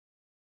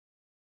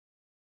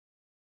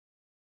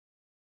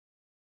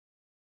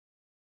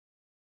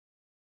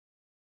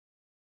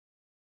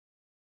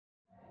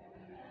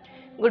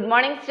Good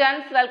morning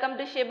students, welcome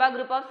to Sheba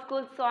group of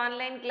schools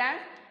online class.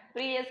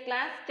 Previous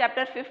class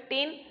chapter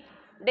 15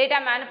 data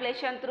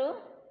manipulation through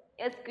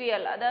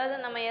SQL. அதாவது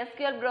நம்ம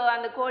SQL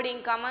அந்த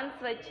coding commands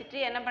வச்சிட்டு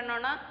என்ன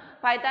பண்ணோம்னா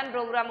Python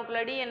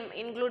ப்ரோக்ராமுக்குள்ளடி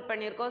include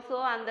பண்ணியிருக்கோம். So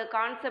அந்த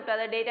கான்செப்ட்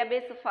அதாவது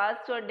டேட்டாபேஸ்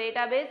ஃபர்ஸ்ட் ஒரு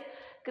database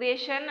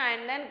creation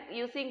and then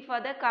using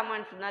for the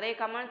commands நிறைய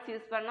கமாண்ட்ஸ்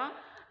யூஸ் பண்ணோம்.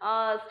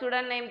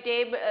 Student name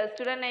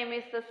student name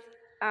is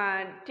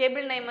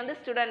table name வந்து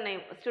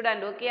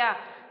ஸ்டூடெண்ட் ஓகேயா.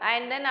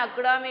 அண்ட் தென்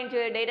அக்குடாமி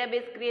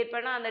டேட்டாபேஸ் கிரியேட்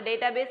பண்ணோம். அந்த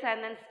டேட்டாபேஸ்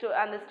அண்ட் தென்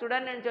அந்த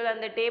ஸ்டூடெண்ட் சொல்லி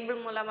அந்த டேபிள்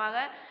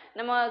மூலமாக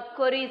நம்ம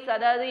கொரிஸ்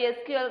அதாவது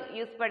SQL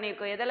யூஸ்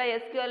பண்ணியிருக்கோம். எதில்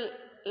SQL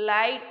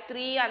லைட்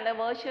 3 அந்த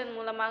வேர்ஷன்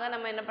மூலமாக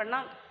நம்ம என்ன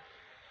பண்ணோம்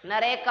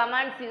நிறைய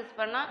கமாண்ட்ஸ் யூஸ்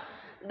பண்ணோம்.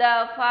 The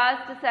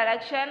first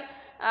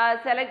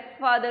select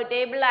for the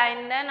table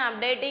and then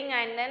updating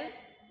and then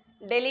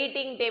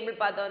deleting table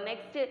பார்த்தோம்.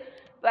 நெக்ஸ்ட்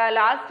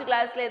லாஸ்ட்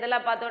கிளாஸில்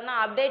இதெல்லாம் பார்த்தோம்னா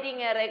updating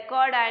a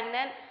record and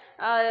then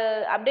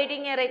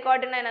updating எ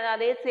ரெக்கார்டுன்னு என்னது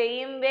அதே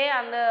சேம்வே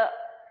அந்த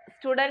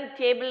ஸ்டூடெண்ட்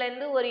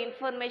டேபிள்லேருந்து ஒரு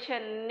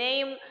இன்ஃபர்மேஷன்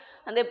நேம்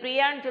அந்த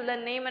பிரியான்னு சொல்ல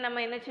நேமை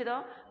நம்ம என்ன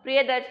செய்தோம்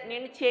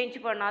பிரியதர்ஷினின்னு சேஞ்ச்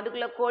பண்ணோம்.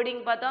 அதுக்குள்ளே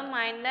கோடிங் பார்த்தோம்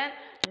அண்ட் தென்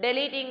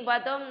டெலீட்டிங்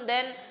பார்த்தோம்.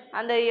 தென்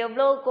அந்த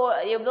எவ்வளோ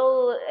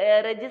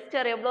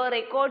ரெஜிஸ்டர் எவ்வளோ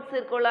ரெக்கார்ட்ஸ்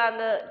இருக்குள்ள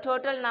அந்த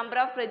டோட்டல்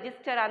நம்பர் ஆஃப்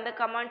ரெஜிஸ்டர் அந்த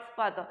கமாண்ட்ஸ்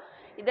பார்த்தோம்.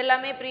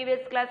 இதெல்லாமே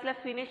ப்ரீவியஸ் கிளாஸில்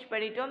ஃபினிஷ்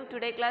பண்ணிட்டோம்.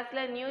 டுடே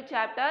கிளாஸில் new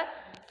chapter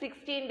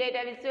 16 data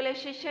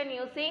visualization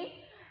using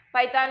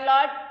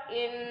Pyplot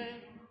in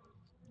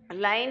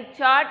line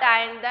chart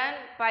and then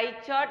pie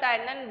chart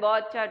and then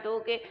bar chart.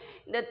 Okay,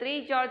 the three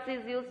charts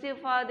is used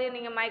for the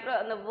நீங்கள் micro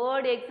அந்த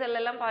word XL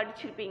எல்லாம்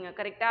படிச்சிருப்பீங்க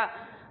கரெக்டா.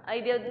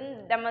 இது வந்து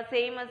நம்ம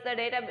சேம் அஸ் த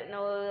டேட்டா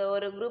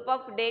ஒரு group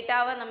of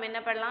டேட்டாவை நம்ம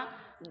என்ன பண்ணலாம்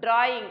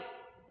டிராயிங்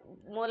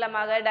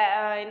மூலமாக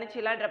என்ன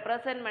செய்யலாம்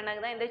ரெப்ரசன்ட்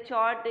பண்ணக்கு தான் இந்த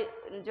சார்ட்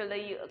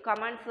சொல்ல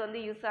கமெண்ட்ஸ்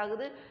வந்து யூஸ்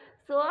ஆகுது.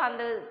 ஸோ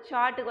அந்த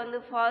சார்ட்டுக்கு வந்து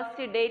ஃபர்ஸ்ட்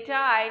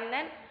டேட்டா அண்ட்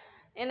தென்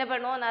என்ன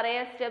பண்ணுவோம் நிறைய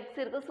ஸ்டெப்ஸ்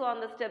இருக்குது. ஸோ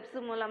அந்த ஸ்டெப்ஸ்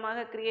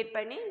மூலமாக க்ரியேட்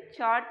பண்ணி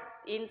சார்ட்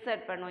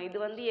இன்சர்ட் பண்ணுவோம். இது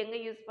வந்து எங்கே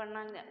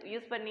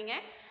யூஸ் பண்ணீங்க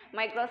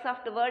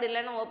மைக்ரோசாஃப்ட் வேர்ட்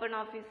இல்லைன்னா ஓப்பன்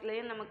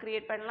ஆஃபீஸ்லேயும் நம்ம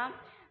க்ரியேட் பண்ணலாம்.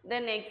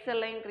 தென்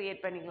எக்ஸல்லையும்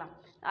க்ரியேட் பண்ணிக்கலாம்.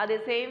 அது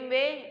சேம்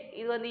வே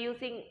இது வந்து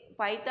யூஸிங்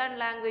பைத்தான்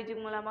லாங்குவேஜ்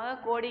மூலமாக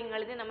கோடிங்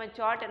எழுதி நம்ம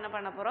சார்ட் என்ன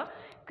பண்ண போகிறோம்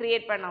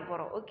க்ரியேட் பண்ண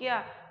போகிறோம். Okay,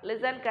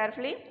 listen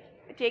carefully,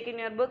 take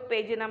in your book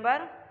page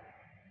number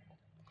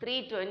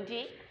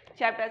 320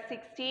 chapter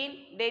 16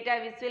 data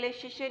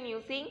visualization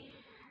using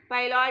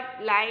Pyplot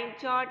line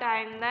chart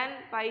and then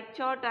pie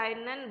chart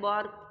and then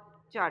bar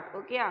chart.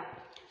 Okay,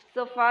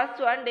 so first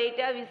one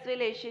data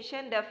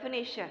visualization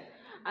definition,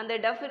 and the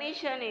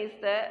definition is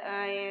the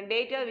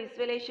data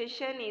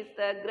visualization is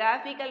the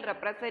graphical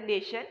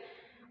representation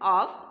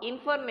of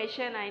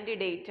information and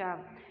data.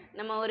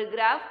 நம்ம ஒரு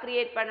graph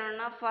create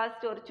பண்ணணும்னா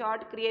first ஒரு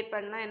chart create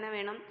பண்ணால் என்ன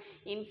வேணும்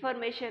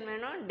information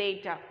வேணும்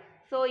data.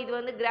 So இது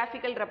வந்து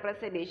graphical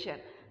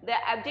representation. The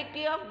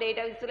objective of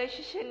data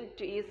visualization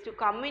is to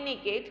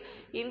communicate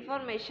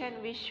information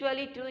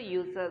visually to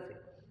users.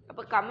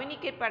 அப்போ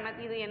கம்யூனிகேட்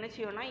பண்ணக்கு இது என்ன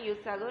செய்யணும்னா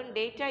யூஸ் ஆகும்.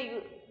 Data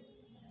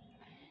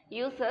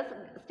users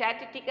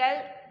statistical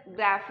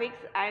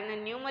graphics and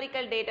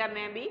numerical data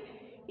may be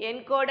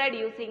encoded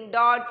using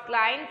dots,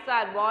 lines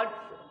or bars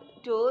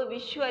to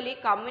visually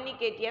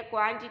communicate a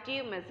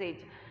quantitative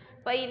message.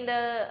 இப்போ இந்த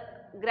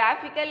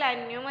graphical and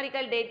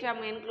numerical data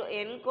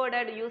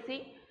encoded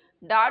using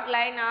dot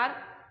line or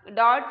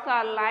dots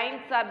or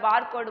lines or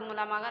barcode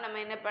மூலமாக நம்ம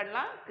என்ன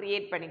பண்ணலாம்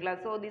create பண்ணிக்கலாம்.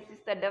 So this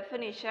is the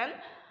definition.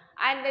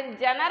 And then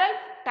general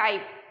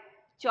type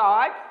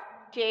charts,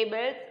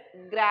 tables,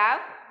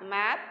 graph,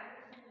 map,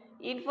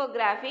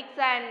 infographics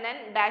and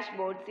then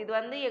dashboards. இது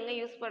வந்து எங்கே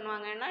use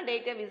பண்ணுவாங்கன்னா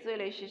data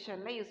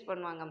விசுவலைசேஷனில் use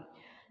பண்ணுவாங்க.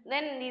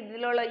 தென்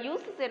இதில் உள்ள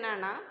யூஸஸ்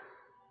என்னன்னா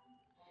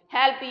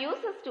help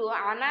uses to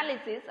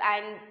analysis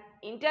and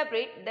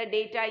interpret the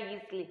data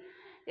easily,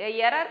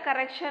 error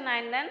correction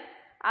and then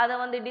அதை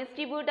வந்து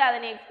டிஸ்ட்ரிபியூட்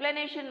அதனை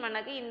எக்ஸ்பிளனேஷன்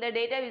பண்ணக்கு இந்த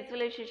டேட்டா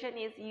விசுவலைசேஷன்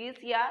இஸ்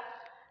ஈஸியாக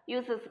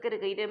யூசஸ்க்கு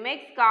இருக்குது. It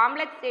makes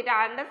complex data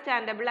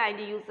understandable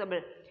and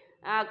usable.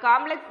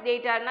 Complex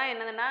டேட்டானா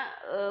என்னதுன்னா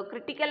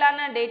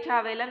கிரிட்டிக்கலான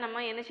டேட்டாவையெல்லாம்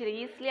நம்ம என்ன செய்ய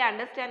ஈஸிலி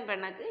அண்டர்ஸ்டாண்ட்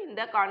பண்ணக்கு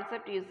இந்த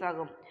கான்செப்ட் யூஸ்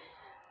ஆகும்.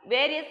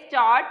 Various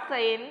charts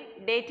in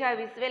data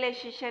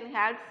visualisation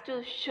helps to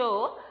show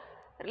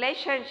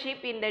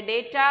relationship in the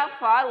data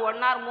for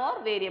one R more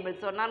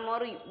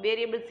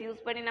variables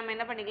use பண்ணி நம்ம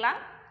என்ன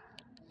பண்ணிக்கலாம்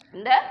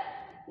இந்த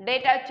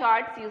data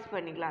charts use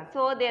பண்ணிக்கலாம்.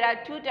 So there are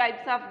two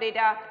types of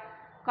data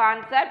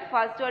concept.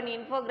 First one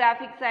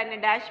infographics and a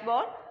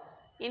dashboard.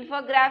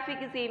 Infographic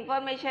is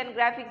information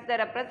graphics, the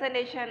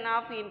representation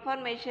of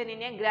information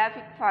in a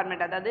graphic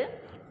format. அதாவது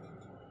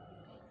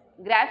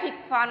graphic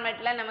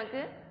formatல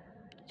நமக்கு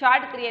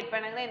chart create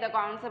பண்ணங்க இந்த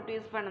concept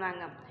use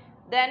பண்ணுவாங்க.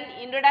 Then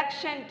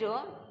introduction to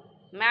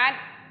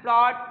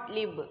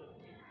Matplotlib,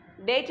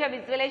 data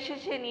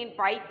visualization in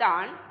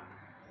Python.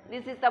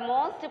 This is the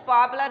most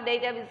popular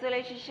data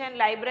visualization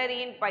library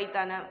in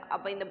Python.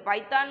 அப்போ இந்த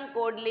Python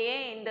கோட்லேயே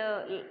இந்த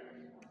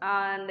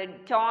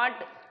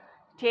chart,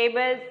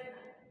 tables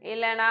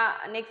இல்லைனா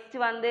next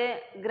வந்து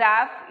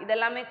graph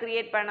இதெல்லாமே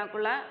க்ரியேட்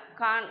பண்ணக்குள்ள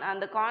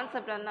அந்த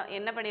கான்செப்ட் வந்து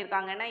என்ன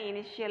பண்ணியிருக்காங்கன்னா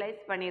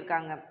இனிஷியலைஸ்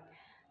பண்ணியிருக்காங்க.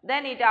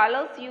 then it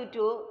allows you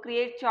to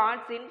create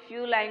charts in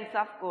few lines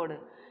of code.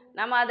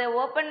 நம்ம அதை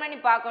ஓப்பன் பண்ணி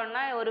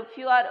பார்க்கணும்னா ஒரு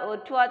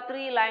ஒரு 2 or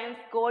 3 lines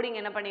coding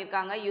என்ன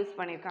பண்ணியிருக்காங்க யூஸ்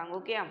பண்ணியிருக்காங்க.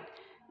 Okay,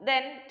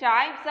 then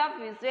types of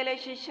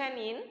visualization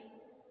in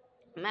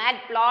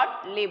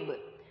matplotlib.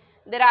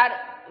 There are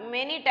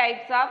many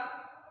types of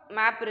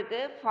map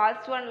இருக்கு.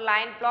 First one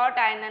line plot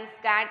and then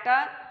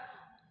scatter,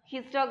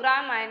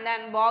 histogram and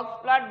then box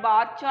plot,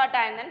 bar chart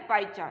and then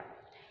pie chart.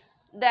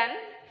 Then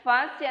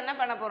first என்ன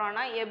பண்ண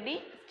போறோம்னா எப்படி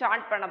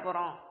start பண்ண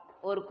போறோம்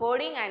ஒரு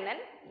coding and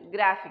then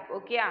graphic.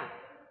 ஓகேயா?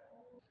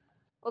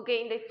 Okay,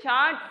 இந்த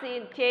சார்ட்ஸ்,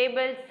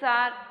 டேபிள்ஸ்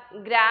ஆர்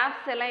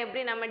கிராஃப்ஸ் எல்லாம்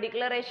எப்படி நம்ம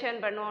டிக்ளரேஷன்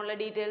பண்ணுவோம்ல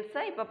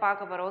டீட்டெயில்ஸை இப்போ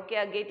பார்க்க போகிறோம். Okay,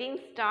 getting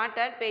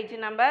started page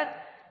number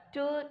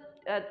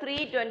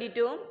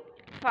 322.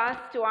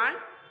 First one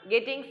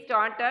getting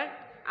started.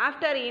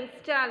 After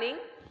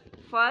installing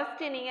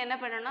first நீங்கள் என்ன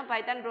பண்ணணும்னா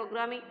பைத்தான்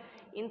ப்ரோக்ராமிங்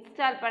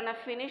இன்ஸ்டால் பண்ண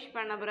ஃபினிஷ்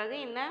பண்ண பிறகு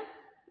இந்த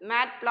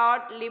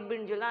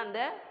matplotlibன்னு சொல்லி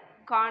அந்த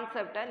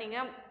கான்செப்டை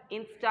நீங்கள்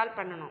இன்ஸ்டால்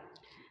பண்ணணும்.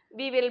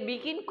 We will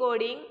begin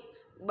coding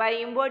by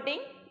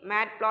importing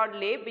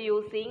matplotlib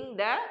using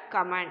the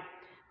command.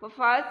 இப்போ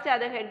ஃபர்ஸ்ட்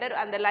அதை ஹெட்டர்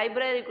அந்த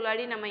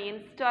லைப்ரரிக்குள்ளாடி நம்ம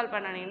இன்ஸ்டால்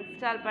பண்ணணும்.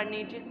 இன்ஸ்டால்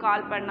பண்ணிட்டு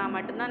கால் பண்ணால்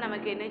மட்டும்தான்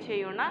நமக்கு என்ன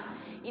செய்யும்னா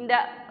இந்த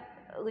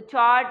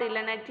சார்ட்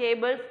இல்லைன்னா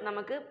டேபிள்ஸ்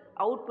நமக்கு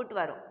அவுட்புட்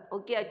வரும்.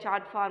 ஓகே,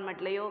 சார்ட்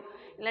ஃபார்மேட்லேயோ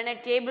இல்லைன்னா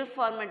டேபிள்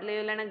ஃபார்மேட்லேயோ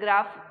இல்லைன்னா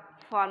கிராஃப்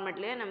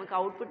ஃபார்மேட்லேயோ நமக்கு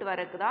அவுட்புட்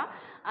வரக்கு தான்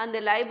அந்த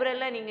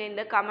லைப்ரரியில் நீங்கள்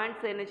இந்த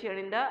கமெண்ட்ஸ் என்ன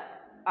செய்யணும், இந்த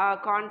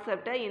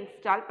கான்செப்டை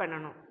இன்ஸ்டால்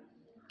பண்ணணும்.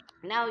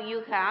 Now you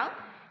have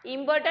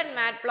imported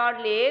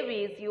matplotlib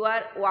is your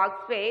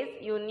workspace.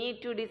 You need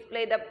to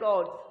display the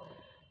plots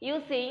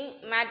using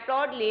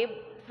matplotlib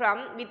from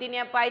within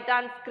a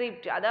python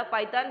script. அதாவது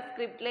python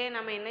scriptலே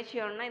நம்ம என்ன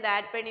செய்யணும்னா இதை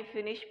ஆட் பண்ணி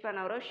ஃபினிஷ் பண்ண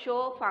வரோம் show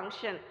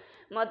function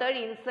method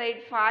inside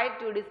file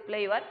to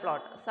display your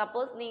plot.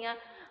 Suppose நீங்கள்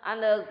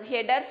அந்த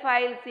ஹெடர்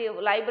ஃபைல்ஸ்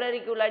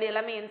லைப்ரரிக்கு உள்ளாடி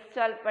எல்லாமே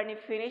இன்ஸ்டால் பண்ணி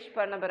ஃபினிஷ்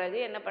பண்ண பிறகு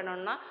என்ன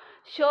பண்ணணும்னா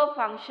ஷோ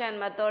ஃபங்க்ஷன்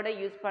மெத்தடை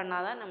யூஸ்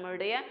பண்ணால் தான்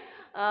நம்மளுடைய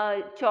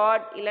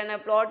சார்ட் இல்லைன்னா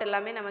ப்ளாட்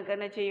எல்லாமே நமக்கு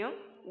என்ன செய்யும்,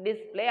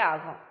 டிஸ்பிளே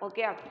ஆகும்.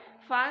 Okay,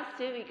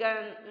 first we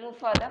can move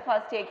for the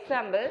first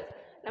example.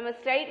 நம்ம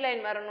ஸ்ட்ரைட்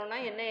லைன் வரணும்னா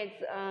என்ன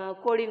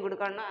கோடிங்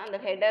கொடுக்கணும்னா அந்த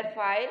header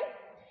file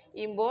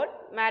import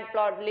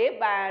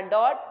matplotlib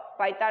dot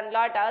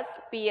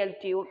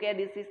python.plt. Okay,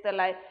 this is the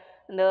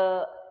இந்த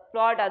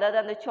plot, அதாவது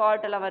அந்த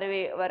சார்ட் எல்லாம்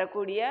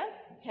வரக்கூடிய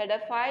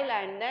header file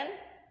and then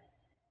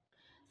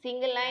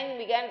single line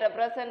we can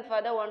represent for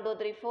the 1 2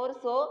 3 4.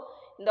 So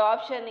இந்த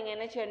ஆப்ஷன் நீங்கள்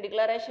என்ன செய்யணும்,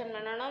 டிக்ளரேஷன்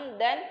பண்ணணும்.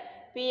 தென்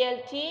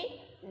plt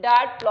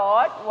டாட்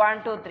plot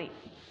 1 2 3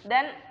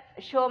 தென்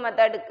ஷோ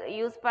மெத்தட்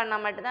யூஸ்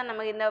பண்ணால் மட்டும்தான்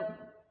நமக்கு இந்த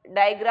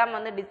டயக்ராம்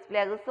வந்து டிஸ்பிளே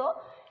ஆகும். ஸோ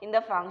இந்த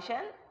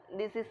function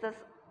this is the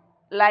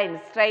line,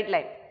 straight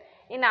line.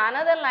 இந்த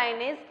அனதர்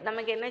லைன் இஸ்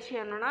நமக்கு என்ன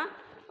செய்யணும்னா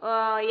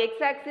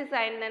X axis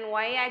and then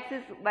Y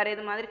axis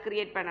வரைது மாதிரி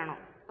கிரியேட்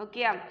பண்ணணும்.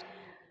 Okay,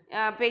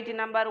 page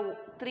number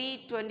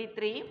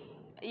 323.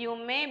 You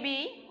may be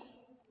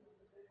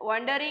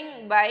wondering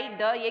by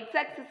the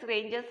x-axis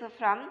ranges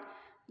from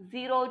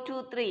 0 to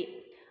 3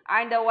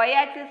 and the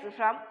y-axis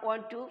from 1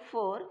 to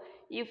 4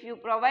 if you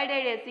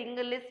provided a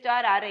single list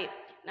or array.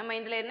 நம்ம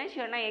இதில் என்ன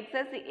செய்யணும்னா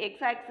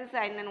x-axis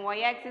and then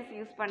y-axis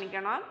use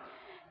பண்ணிக்கணும்.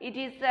 It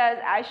is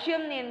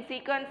assumed in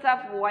sequence of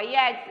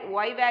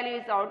y value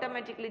is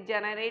automatically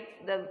generates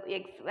the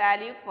x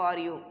value for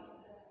you.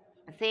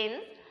 Since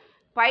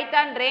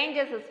Python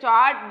ranges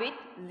start with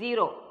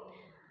 0.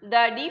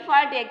 The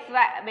default x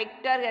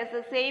vector has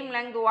the same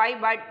length y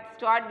but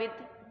start with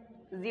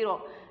 0.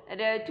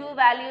 The two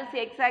values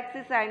x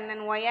axis and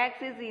then y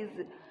axis is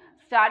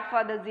start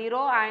for the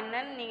 0 and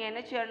then நீங்க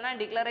என்ன செய்யணும்னா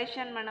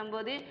declaration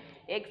பண்ணும்போது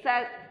x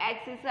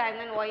axis and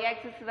then y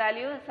axis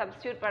value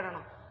substitute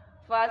பண்ணணும்.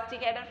 First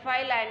header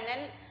file and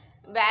then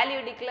value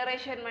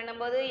declaration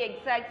பண்ணும்போது x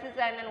axis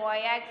and then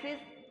y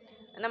axis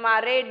நம்ம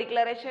array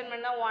declaration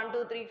பண்ணா 1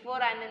 2 3 4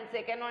 and then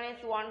second one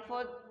is 1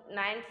 4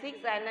 9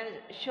 6 and then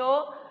show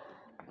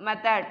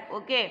method.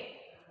 Okay,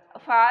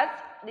 first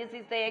this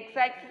is the x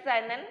axis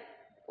and then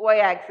y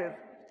axis.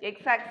 X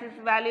axis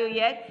value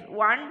x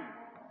 1,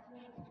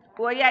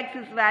 y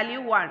axis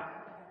value 1.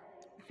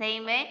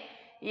 Same way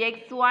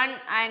x1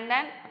 and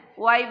then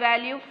y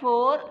value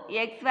 4,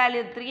 x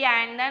value 3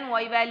 and then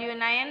y value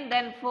 9,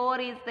 then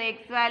 4 is the x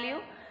value,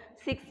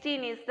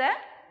 16 is the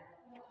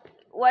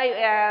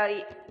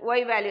y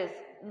values.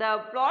 The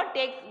plot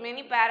takes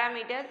many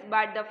parameters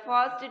but the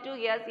first two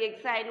has x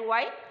and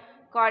y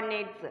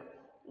coordinates.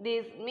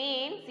 This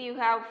means you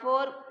have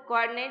 4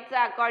 coordinates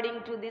according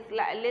to this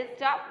list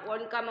of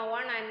 1,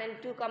 1 and then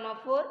 2,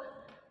 4,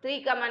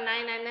 3,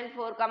 9 and then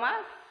 4,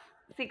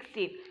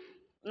 16.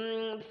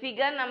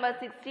 Figure number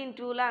 16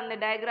 2 அந்த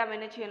diagram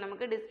என்ன செய்யும்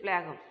நமக்கு display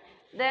ஆகும்.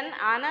 Then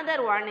another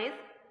one is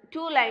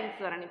 2 lines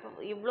வரணும். இப்போ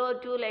இவ்வளோ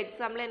 2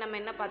 example நம்ம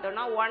என்ன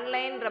பார்த்தோம்னா 1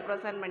 லைன்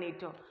ரெப்ரசன்ட்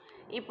பண்ணிட்டோம்.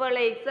 இப்போ உள்ள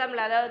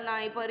எக்ஸாம்பிள் அதாவது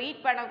நான் இப்போ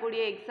ரீட்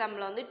பண்ணக்கூடிய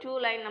எக்ஸாம்பிள் வந்து 2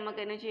 லைன்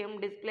நமக்கு என்ன செய்யும்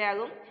டிஸ்பிளே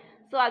ஆகும்.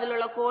 ஸோ அதில்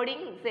உள்ள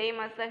coding same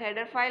as the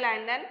header file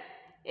and then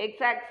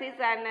X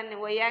axis and then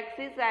Y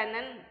axis and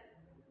then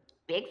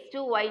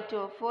x2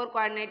 y2 4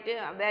 coordinate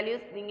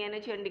values நீங்கள் என்ன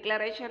செய்யணும்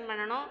டிக்ளரேஷன்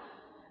பண்ணணும்.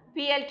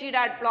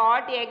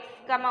 plt.plot x,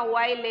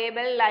 y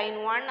label line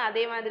 1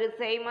 அதே மாதிரி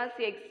same as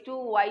x2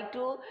 y2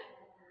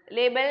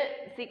 label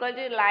is equal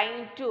to line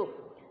 2.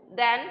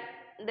 Then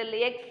the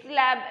x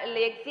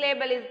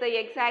label is the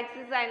x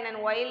axis and then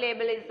y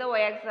label is the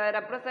y axis.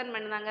 represent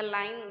பண்ணாங்க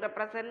line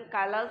represent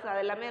colors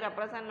அதெல்லாமே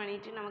represent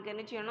பண்ணிட்டு நமக்கு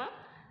என்ன செய்யணும்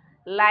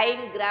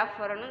line graph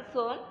வரணும்.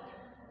 So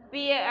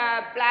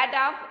plot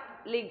of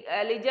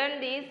legend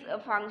is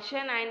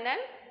function and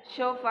then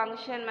show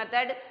function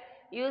method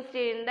used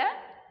in the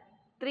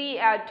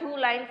two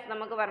lines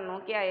நமக்கு வரணும்.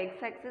 Okay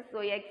x axis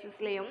y axis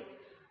லையும்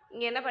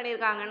இங்க என்ன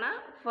பண்ணிருக்காங்கன்னா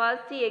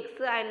first x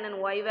and then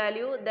y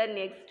value then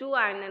x2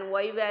 and then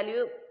y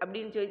value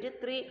அப்படினு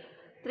சொல்லிட்டு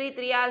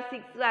 3 or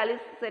 6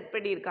 values set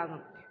பண்ணிருக்காங்க.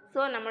 So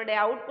நம்மளுடைய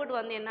output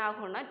வந்து என்ன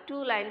ஆகும்னா 2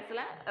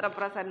 லைன்ஸ்ல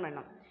ரெப்ரசன்ட்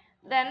பண்ணோம்.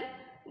 then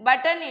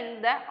button in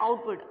the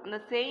output அந்த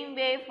same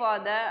way for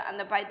the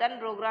அந்த பைதான்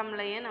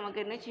ப்ரோக்ராம்லயே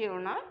நமக்கு என்ன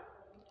செய்யணும்னா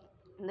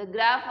இந்த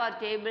graph or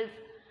tables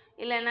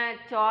இல்லனா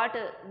chart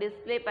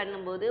display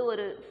பண்ணும்போது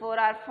ஒரு 4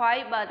 or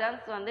 5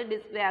 buttons வந்து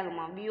display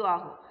ஆகுமா view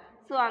ஆகும்.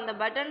 ஸோ அந்த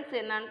பட்டன்ஸ்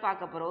என்னன்னு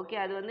பார்க்க போகிறோம். ஓகே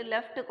அது வந்து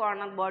லெஃப்ட்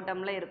கார்னர்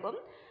பாட்டமில் இருக்கும்.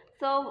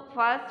 So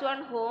first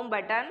one home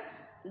button.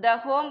 The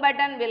home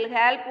button will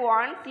help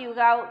once you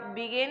have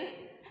begin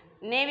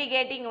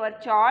navigating your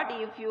chart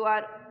if you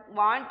are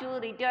want to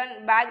return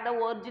back the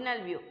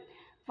original view.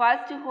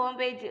 First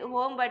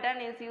home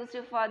button is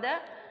used for the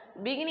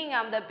beginning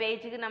of the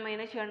பேஜுக்கு நம்ம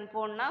என்ன செய்யணும்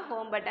போகணும்னா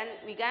home button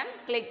we can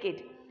click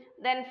it.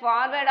 Then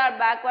forward R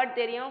backward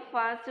தெரியும்.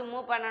 First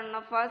move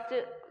பண்ணணும்னா first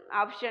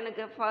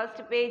ஆப்ஷனுக்கு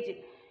first page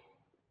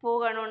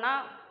போகணும்னா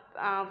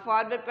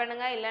forward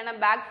பண்ணுங்க இல்லைன்னா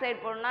பேக் சைட்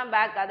போகணும்னா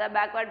பேக் அதாவது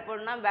பேக்வர்ட்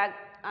போகணும்னா பேக்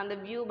அந்த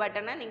வியூ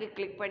பட்டனை நீங்கள்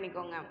கிளிக்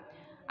பண்ணிக்கோங்க.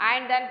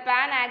 And then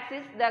pan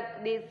axis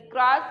this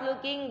cross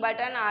looking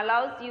button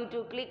allows you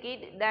to click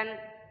it then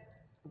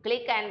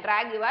click and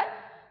track your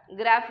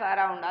graph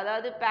around.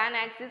 அதாவது pan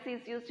axis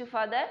is used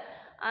for the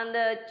அந்த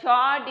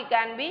chart you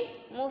can be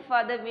move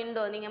for the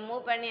window. நீங்கள்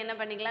move பண்ணி என்ன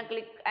பண்ணிக்கலாம்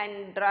click and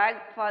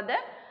track for the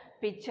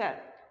picture.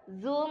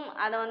 Zoom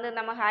அதை வந்து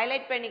நம்ம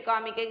highlight பண்ணி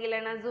காமிக்க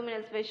இல்லைன்னா ஜூம்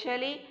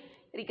ஸ்பெஷலி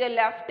இருக்க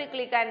left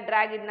click and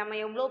track it நம்ம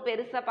எவ்வளோ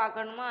பெருசாக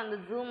பார்க்கணுமோ அந்த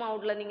ஜூம்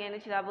அவுட்டில் நீங்கள் என்ன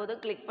செய்ய போது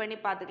கிளிக் பண்ணி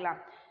பார்த்துக்கலாம்.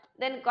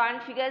 தென்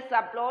கான்ஃபிகர்ஸ்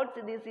uploads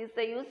this is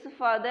the use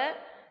for the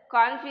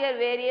configure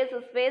various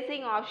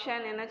spacing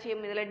option என்ன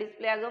செய்யும் இதில்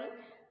டிஸ்பிளே ஆகும்.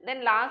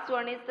 Then last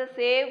one is the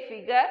save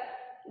figure.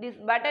 This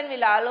button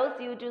will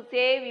allows you to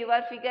save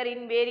your figure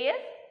in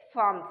various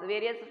forms.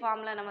 Various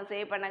ஃபார்மில் நம்ம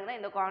save பண்ணாங்க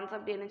தான் இந்த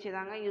concept என்ன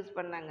செய்தாங்க யூஸ்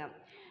பண்ணாங்க.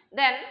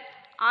 தென்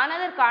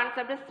another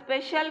concept is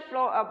special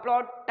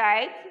plot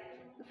types.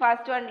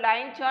 First one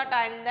line chart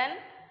and then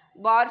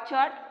bar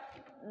chart.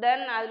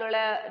 Then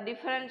அதுல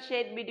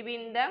differentiate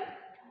between the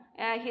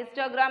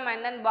histogram and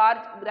then bar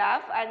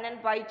graph and then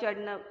pie chart.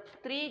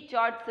 Three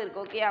charts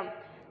இருக்கு. Okay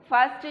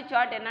first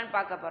chart என்னன்னு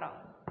பார்க்க போறோம்.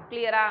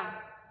 கிளியரா?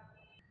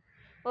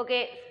 Okay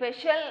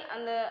special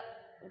அந்த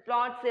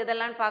plots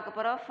எதெல்லாம் பார்க்க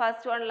போறோம்.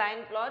 first one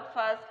line plot.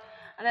 first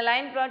அந்த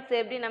line plots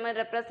எப்படி நம்ம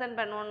ரெப்ரசன்ட்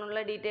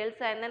பண்ணுவோம்னு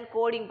டீடைல்ஸ் and then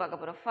கோடிங்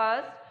பார்க்க போறோம்.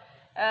 first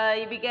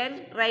we can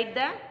write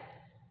the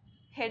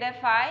header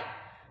file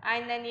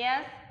and then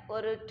yes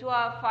ஒரு 2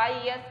 or 5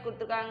 years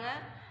கொடுத்துருக்காங்க.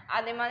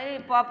 அதே மாதிரி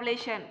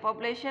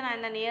population and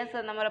then years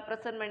நம்ம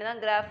ரெப்ரசன்ட் பண்ணி தான்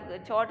கிராஃப்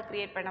சார்ட்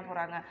கிரியேட் பண்ண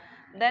போகிறாங்க.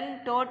 then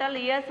total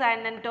years and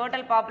then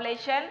total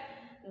population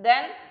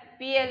then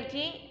plt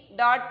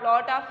dot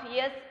plot of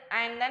years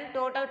and then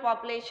total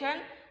population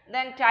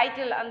then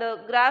title அந்த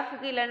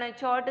கிராஃபுக்கு இல்லைன்னா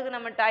சார்ட்டுக்கு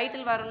நம்ம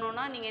டைட்டில்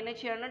வரணும்னா நீங்கள் என்ன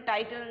செய்யணும்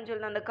டைட்டில்னு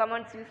சொல்லி அந்த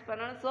கமெண்ட்ஸ் யூஸ்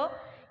பண்ணணும். So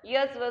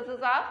years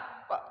versus of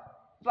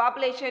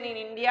population in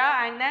India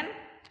and then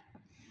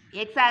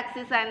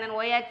x-axis and then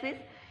y-axis.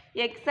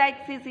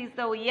 X-axis is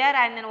the year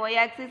and then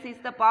y-axis is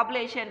the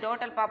population,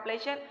 total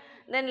population.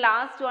 Then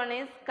last one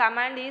is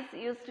command is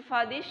used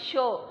for the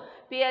show,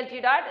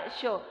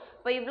 plt.show.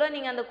 இப்போ இவ்வளோ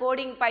நீங்கள் அந்த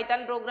coding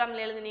Python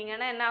ப்ரோக்ராமில்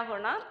எழுதுனீங்கன்னா என்ன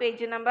ஆகும்னா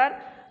page number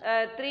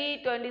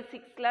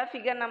 326ல்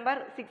figure number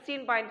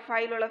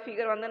 16.5 உள்ள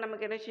figure வந்து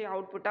நமக்கு என்ன செய்யும்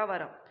அவுட்புட்டாக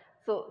வரும்.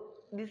 So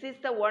this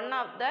is the one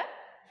of the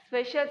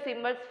special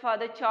symbols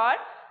for the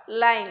chart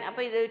line.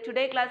 அப்போ இது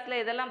டுடே கிளாஸில்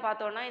எதெல்லாம்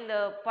பார்த்தோன்னா இந்த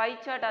பை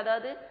சார்ட்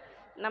அதாவது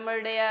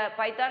நம்மளுடைய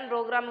பைத்தான்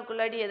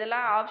ப்ரோக்ராமுக்குள்ளாடி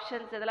எதெல்லாம்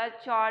ஆப்ஷன்ஸ் எதெல்லாம்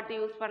சார்ட்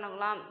யூஸ்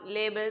பண்ணலாம்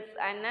labels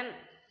and then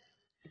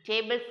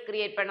tables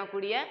create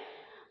பண்ணக்கூடிய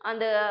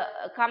அந்த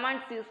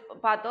கமெண்ட்ஸ் யூஸ்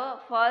பார்த்தோம்.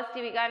 ஃபர்ஸ்ட்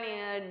வி கேன்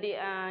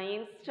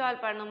இன்ஸ்டால்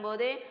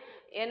பண்ணும்போதே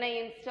என்ன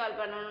இன்ஸ்டால்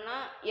பண்ணணும்னா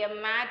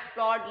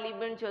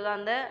matplotlibன்னு சொல்ல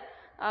அந்த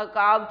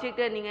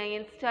ஆப்ஜெக்டை நீங்கள்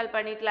இன்ஸ்டால்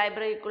பண்ணிவிட்டு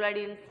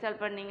லைப்ரரிக்குள்ளாடி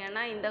இன்ஸ்டால்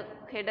பண்ணிங்கன்னா இந்த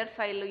ஹெடர்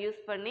ஃபைல்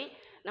யூஸ் பண்ணி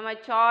நம்ம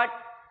சார்ட்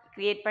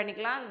கிரியேட்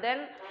பண்ணிக்கலாம்.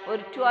 தென்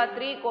ஒரு 2 or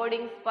 3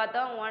 கோடிங்ஸ்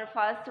பார்த்தோம்.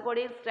 ஃபர்ஸ்ட்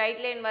கோடிங்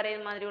ஸ்ட்ரைட் லைன்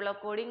வரைகிற மாதிரி உள்ள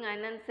coding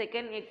and then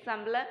second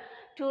எக்ஸாம்பிளில்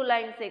 2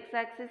 lines x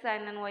axis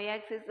and then y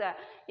axis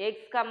x,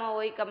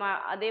 y,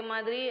 அதே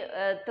மாதிரி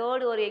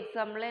தேர்ட் ஒரு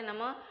எக்ஸாம்பிள்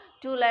நம்ம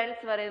 2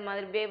 lines வரைகிற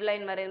மாதிரி வேவ்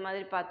லைன் வரைகிற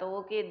மாதிரி பார்த்தோம்.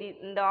 ஓகே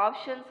இந்த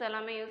ஆப்ஷன்ஸ்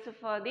எல்லாமே யூஸ்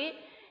ஃபார் தி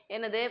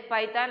என்னது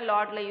பைத்தான்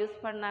லாட்டில் யூஸ்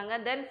பண்ணாங்க.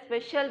 தென்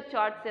ஸ்பெஷல்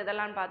சார்ட்ஸ்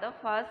எதெல்லாம் பார்த்தோம்.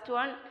 ஃபர்ஸ்ட்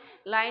ஒன்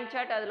லைன்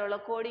சார்ட் அதில் உள்ள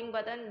கோடிங்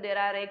பார்த்தோம்.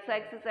 There are X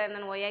axis and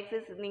then Y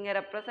axis நீங்கள்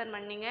ரெப்ரசன்ட்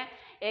பண்ணீங்க.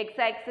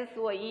 X axis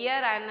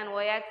year and then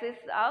Y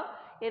axis of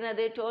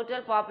என்னது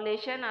டோட்டல்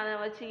பாப்புலேஷன் அதை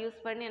வச்சு யூஸ்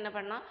பண்ணி என்ன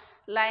பண்ணோம்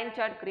லைன்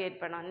சார்ட்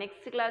கிரியேட் பண்ணோம்.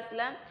 நெக்ஸ்ட்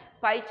கிளாஸில்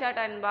pie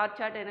chart and bar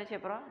chart என்ன செய்ய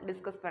போகிறோம்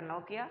டிஸ்கஸ் பண்ணோம்.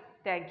 ஓகேயா?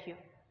 தேங்க்யூ.